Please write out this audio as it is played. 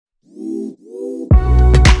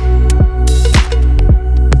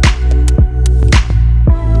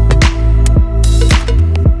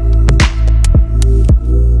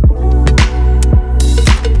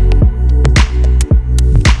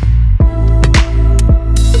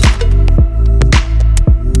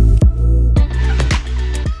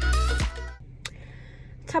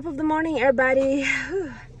morning, everybody.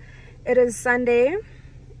 It is Sunday.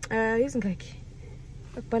 Sunday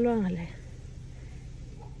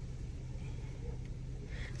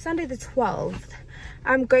the 12th.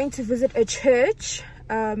 I'm going to visit a church,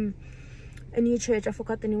 a new church. I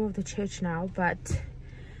forgot the name of the church now, but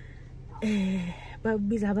I've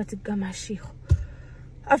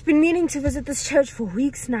been meaning to visit this church for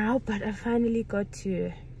weeks now, but I finally got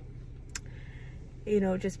to,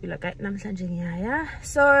 just be like,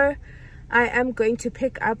 so I am going to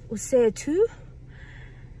pick up Usea too,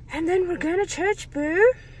 and then we're going to church,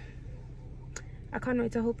 boo. I can't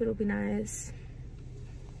wait. I hope it'll be nice.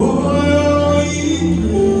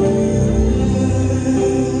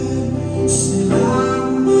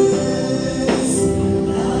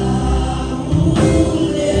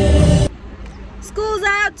 School's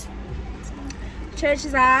out, church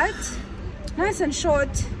is out, nice and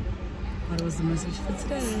short. What was the message for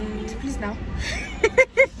today? Please now.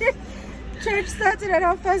 Church started at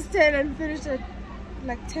 10:30 and finished at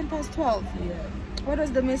like 12:10. Yeah. What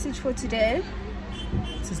was the message for today?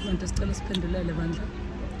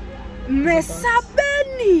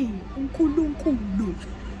 Mesabeni uNkulunkulu.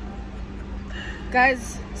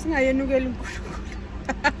 Guys,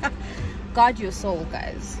 guard your soul,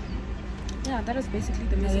 guys. Yeah, that is basically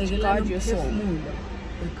the message. Guard your soul.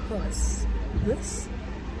 Because this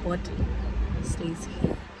body stays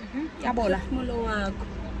here.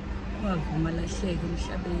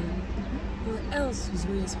 Who else is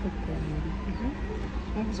always hoping?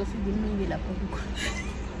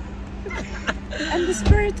 And the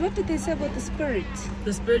spirit, what did they say about the spirit?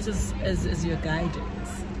 The spirit is your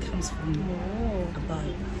guidance. It comes from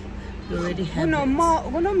above. You already have it.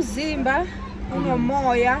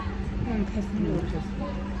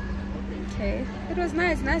 Okay, it was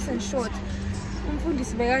nice and short.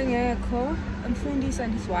 Mfundis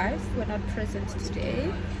and his wife were not present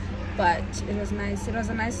today, but it was nice. It was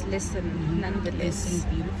a nice lesson nonetheless.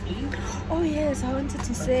 Beautifully. Oh yes, I wanted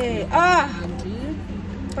to say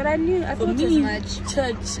but I thought as much.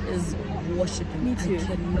 Church is worshiping. Me too. I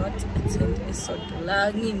cannot attend a sodola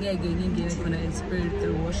in spirit.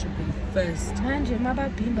 They're worshiping first.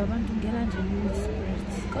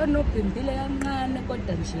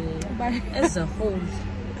 As a whole,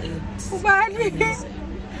 it's amazing.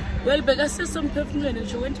 Well, because there's some perfume and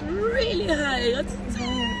she went really high.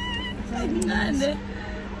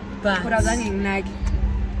 But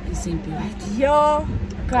they sing beautifully. Yo,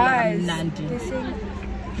 guys, they sing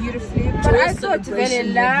beautifully. But I thought very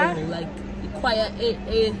like choir,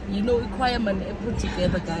 choir man put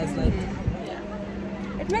together, guys. Like,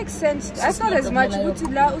 it makes sense. I thought as much. Worship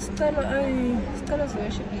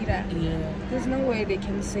leader. Yeah. There's no way they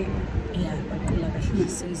can sing. Yeah, but she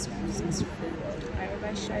sings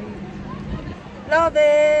I show you. Love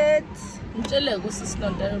it. And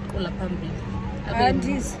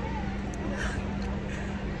this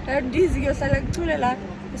you're like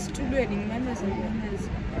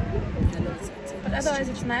but otherwise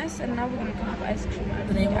it's nice, and now we're gonna go have ice cream.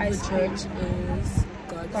 The name of the church is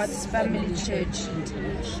God's Family Church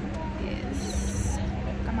International. Yes.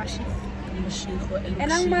 Kamashi.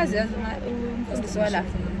 And I'm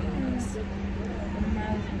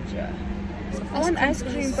I want ice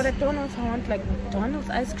cream, but I don't know if I want like McDonald's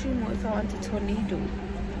ice cream or if I want a tornado.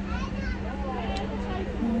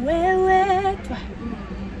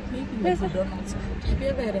 Maybe McDonald's. Have you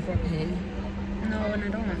ever had a frappe? No, and I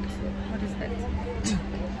don't want. What is that?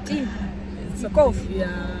 Tea. It's a coffee.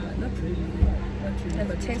 Yeah, not really. Does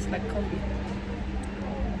it taste like coffee?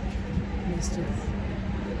 Mixed with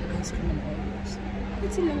ice cream and Oreos.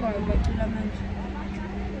 What's in the about to lament?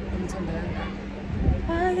 I'm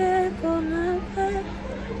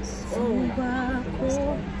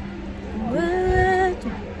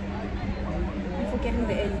forgetting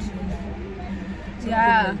the end.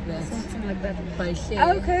 Yeah, something like that.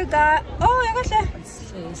 Okay, guys. Oh, I got that.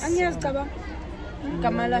 And yes, Kaba.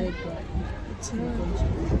 Kamala.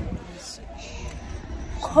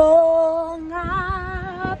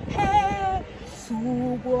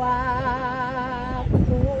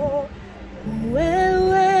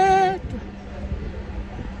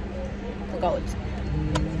 God.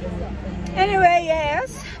 Anyway, yes,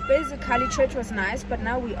 basically church was nice, but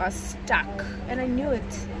now we are stuck, and I knew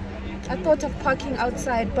it. I thought of parking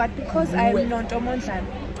outside, but because I'm not on time,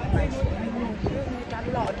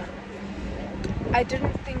 I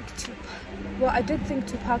didn't think to. Well, I did think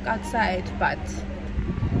to park outside, but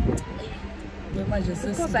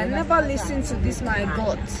because I never listened to this, my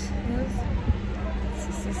God.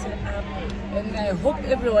 And I hope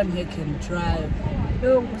everyone here can drive.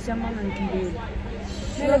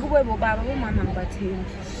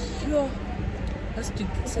 Sure.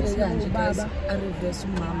 guys, a reverse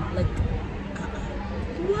mama. Like,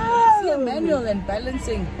 wow. see, manual and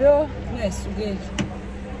balancing. Yeah. Yes, okay.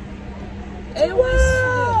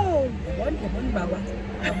 Wow. Baba.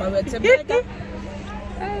 Baba, it's a better.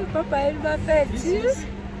 Hey, Papa, and my pet.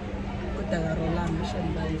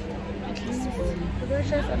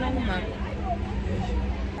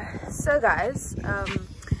 So guys,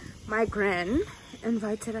 my gran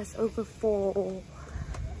invited us over for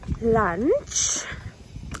lunch.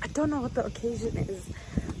 I don't know what the occasion is,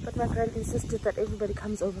 but my gran insisted that everybody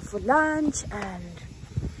comes over for lunch, and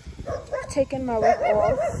I've taken my work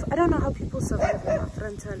off. I don't know how people survive in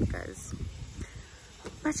Afrantal, guys.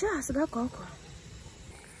 But yeah, it's about Gogo.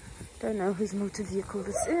 Don't know whose motor vehicle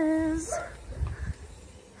this is.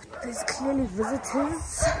 There's clearly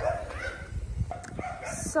visitors.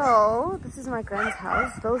 So this is my grand's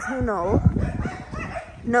house. Those who know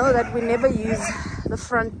that we never use the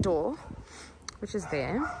front door, which is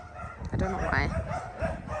there. I don't know why,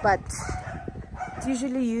 but it's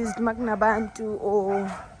usually used magnabantu or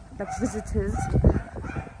like visitors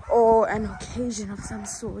or an occasion of some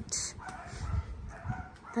sort.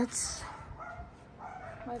 That's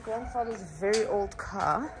my grandfather's very old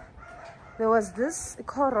car. There was this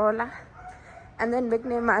Corolla, and then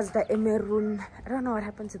nickname Mazda Emerun. I don't know what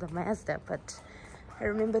happened to the Mazda, but I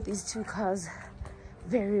remember these two cars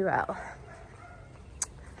very well.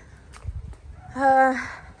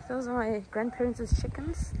 Those are my grandparents'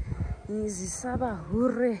 chickens. Izisaba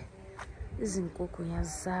hure. Izinkuku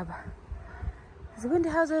yazaba. There's a window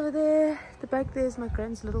house over there. The back there is my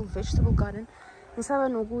grand's little vegetable garden. Isaba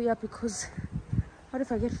noguya, because what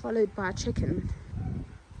if I get followed by a chicken?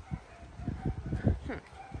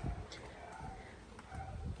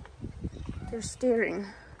 They're staring.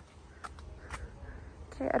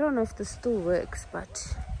 Okay, I don't know if this still works,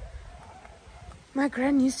 but my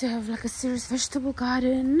gran used to have like a serious vegetable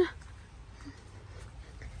garden.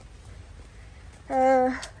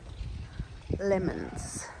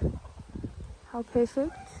 Lemons. How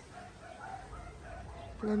perfect.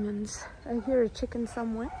 Lemons. I hear a chicken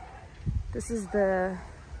somewhere. This is the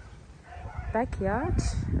backyard.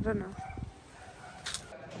 I don't know.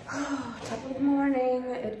 Top of the morning.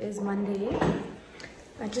 It is Monday.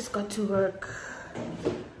 I just got to work.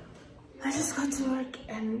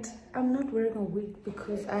 And I'm not wearing a wig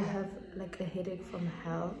because I have like a headache from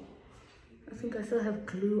hell. I think I still have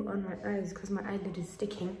glue on my eyes because my eyelid is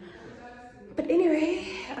sticking. But anyway,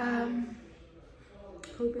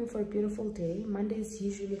 hoping for a beautiful day. Mondays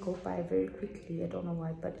usually go by very quickly. I don't know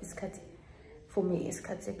why, but it's cut for me. It's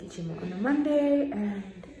cut on a Monday, and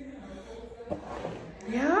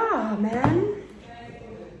yeah, man.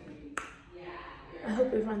 I hope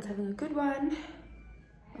everyone's having a good one.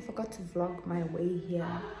 I forgot to vlog my way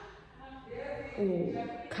here or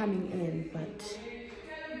coming in, but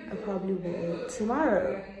I probably will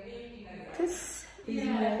tomorrow. This is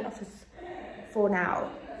my office for now.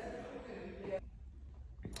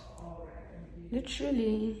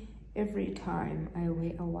 Literally every time I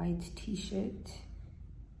wear a white t-shirt,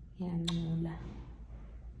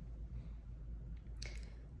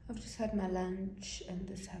 I've just had my lunch and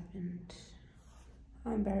this happened.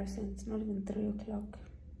 How embarrassing. It's not even 3 o'clock.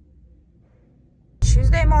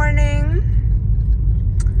 Tuesday morning.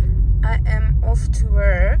 I am off to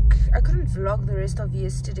work. I couldn't vlog the rest of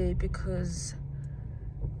yesterday because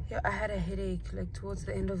yeah, I had a headache like towards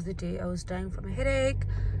the end of the day. I was dying from a headache.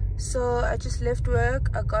 So I just left work.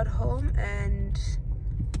 I got home and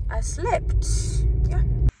I slept. Yeah.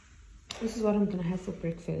 This is what I'm gonna have for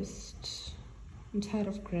breakfast. I'm tired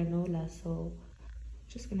of granola, so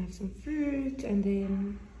just gonna have some fruit, and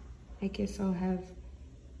then I guess I'll have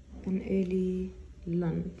an early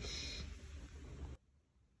lunch.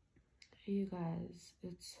 Hey you guys,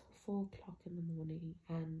 it's 4 o'clock in the morning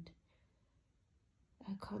and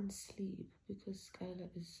I can't sleep because Skylar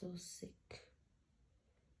is so sick.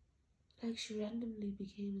 Like, she randomly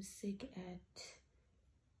became sick at,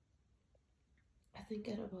 I think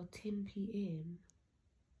at about 10 p.m.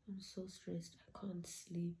 I'm so stressed. I can't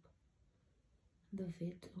sleep. The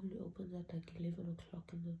vet only opens at like 11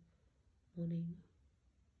 o'clock in the morning.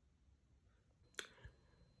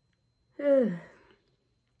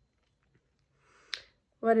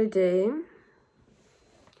 What a day.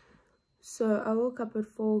 So I woke up at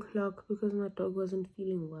 4 o'clock because my dog wasn't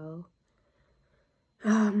feeling well.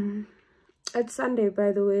 It's Sunday,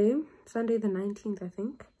 by the way. Sunday the 19th, I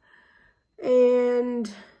think.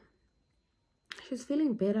 And she's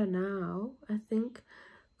feeling better now, I think,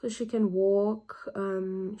 because she can walk.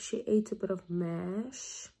 She ate a bit of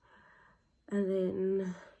mash. And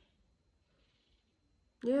then,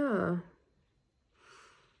 yeah,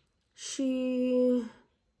 she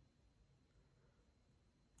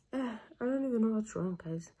I don't even know what's wrong,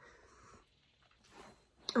 guys.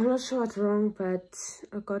 I'm not sure what's wrong, but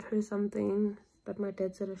I got her something that my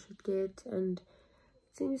dad said I should get, and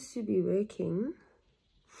it seems to be working.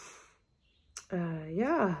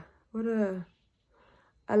 Yeah, what a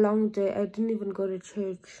long day. I didn't even go to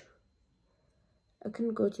church. I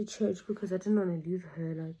couldn't go to church because I didn't want to leave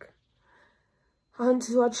her. Like, I want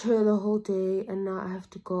to watch her the whole day, and now I have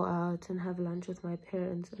to go out and have lunch with my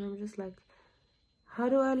parents, and I'm just like, how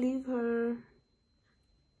do I leave her?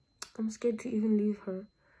 I'm scared to even leave her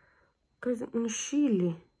because in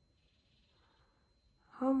Chile,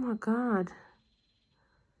 oh my god,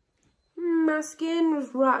 my skin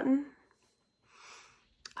was rotten.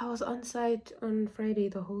 I was on site on Friday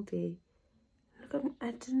the whole day. Look,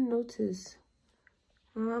 I didn't notice.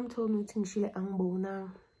 My mom told me to Chile angbo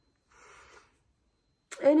now.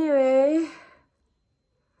 Anyway,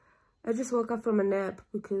 I just woke up from a nap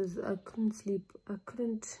because I couldn't sleep. I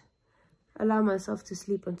couldn't allow myself to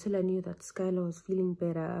sleep until I knew that Skylar was feeling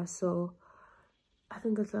better. So I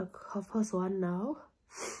think it's like 1:30 now.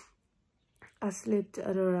 I slept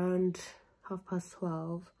at around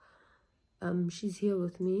 12:30. She's here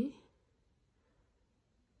with me,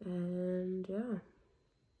 and yeah,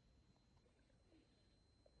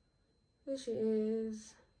 there she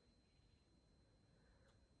is.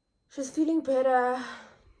 She's feeling better.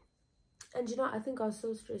 And you know, I think I was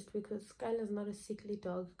so stressed because Skylar's not a sickly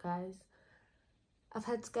dog, guys. I've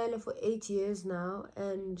had Skylar for 8 years now,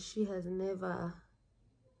 and she has never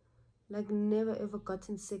ever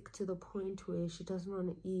gotten sick to the point where she doesn't want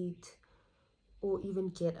to eat or even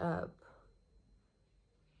get up.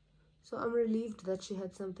 So I'm relieved that she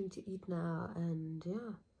had something to eat now, and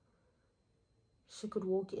yeah, she could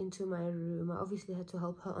walk into my room. I obviously had to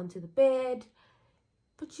help her onto the bed,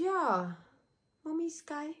 but yeah, Mommy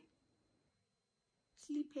Sky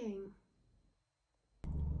sleeping.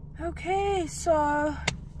 Okay, so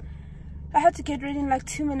I had to get ready in like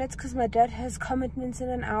 2 minutes because my dad has commitments in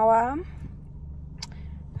an hour.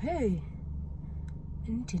 Hey,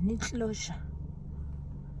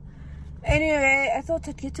 anyway, I thought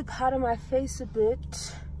I'd get to powder my face a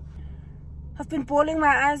bit. I've been bawling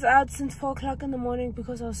my eyes out since 4 o'clock in the morning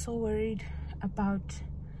because I was so worried about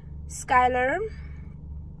Skylar.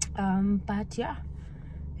 But yeah,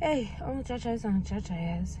 hey, I'm Chacha is on Chacha,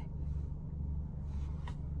 yes.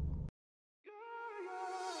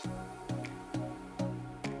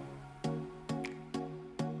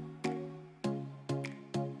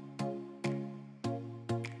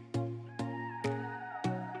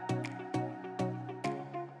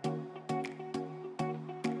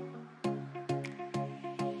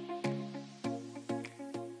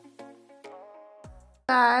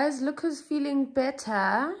 Guys, look who's feeling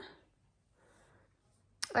better.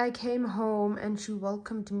 I came home and she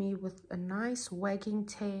welcomed me with a nice wagging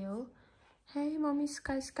tail. Hey, Mommy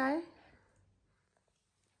Sky Sky.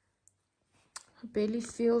 Her belly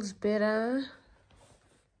feels better.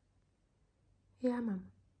 Yeah, Mom.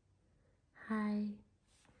 Hi.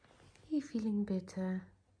 You feeling better?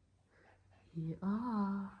 You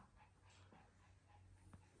are.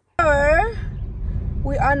 So,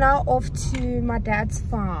 we are now off to my dad's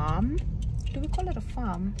farm. Do we call it a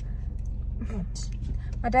farm?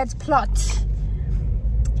 My dad's plot.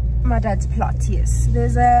 My dad's plot, yes.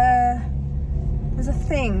 There's a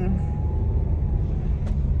thing.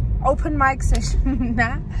 Open mic session.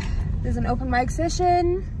 There's an open mic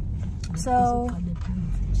session. So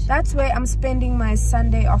that's where I'm spending my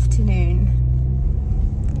Sunday afternoon.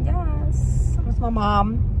 Yes, with my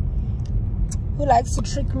mom, who likes to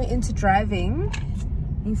trick me into driving.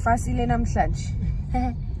 Ngifasile namhlanje.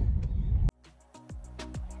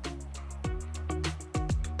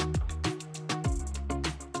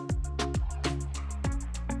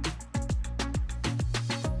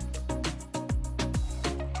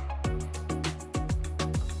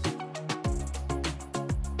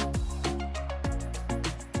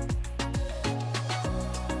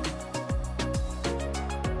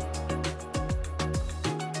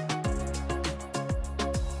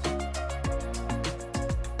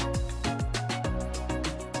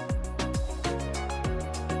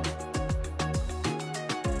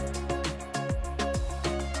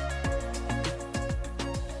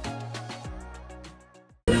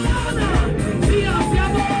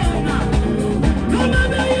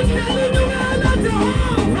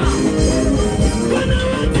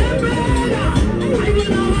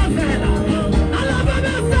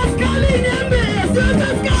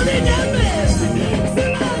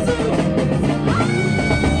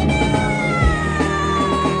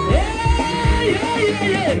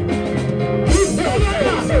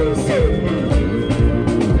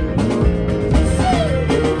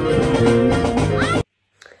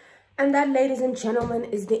 that, ladies and gentlemen,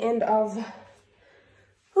 is the end of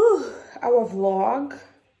our vlog.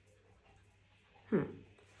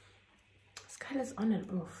 This color's on and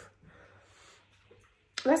off.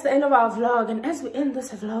 That's the end of our vlog. And as we end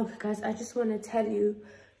this vlog, guys, I just want to tell you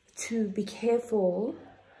to be careful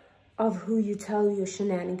of who you tell your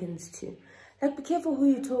shenanigans to. Like, be careful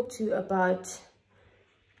who you talk to about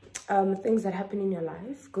things that happen in your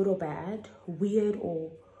life, good or bad, weird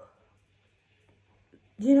or,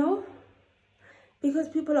 you know, because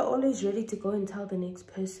people are always ready to go and tell the next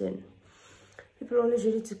person. People are always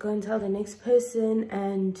ready to go and tell the next person.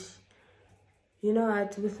 And you know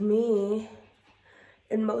what, with me,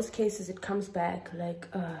 in most cases it comes back like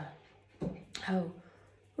how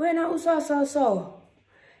when I so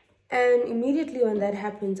and immediately when that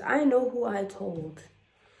happens, I know who I told.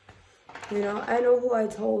 You know, I know who I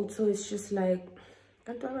told. So it's just like,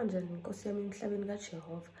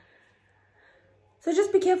 so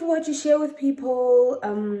just be careful what you share with people.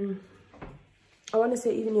 I want to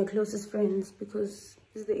say even your closest friends, because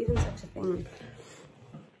is there even such a thing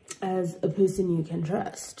as a person you can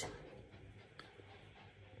trust?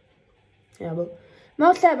 Yeah, but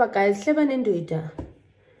now guys,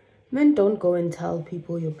 men don't go and tell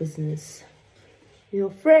people your business. Your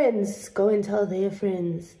friends go and tell their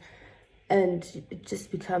friends, and it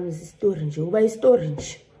just becomes storage,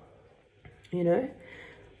 you know.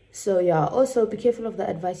 So yeah, also be careful of the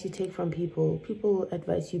advice you take from people. People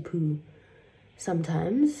advise you poo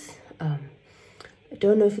sometimes. I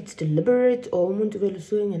don't know if it's deliberate or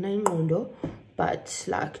but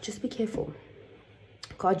like, just be careful.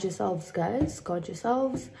 Guard yourselves, guys. Guard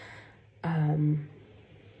yourselves.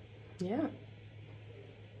 Yeah.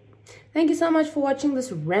 Thank you so much for watching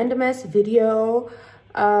this random ass video.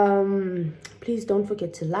 Please don't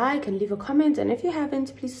forget to like and leave a comment, and if you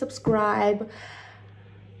haven't, please subscribe.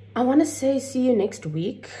 I want to say see you next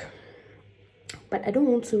week, but I don't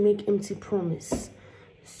want to make empty promise.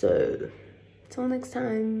 So till next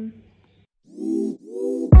time.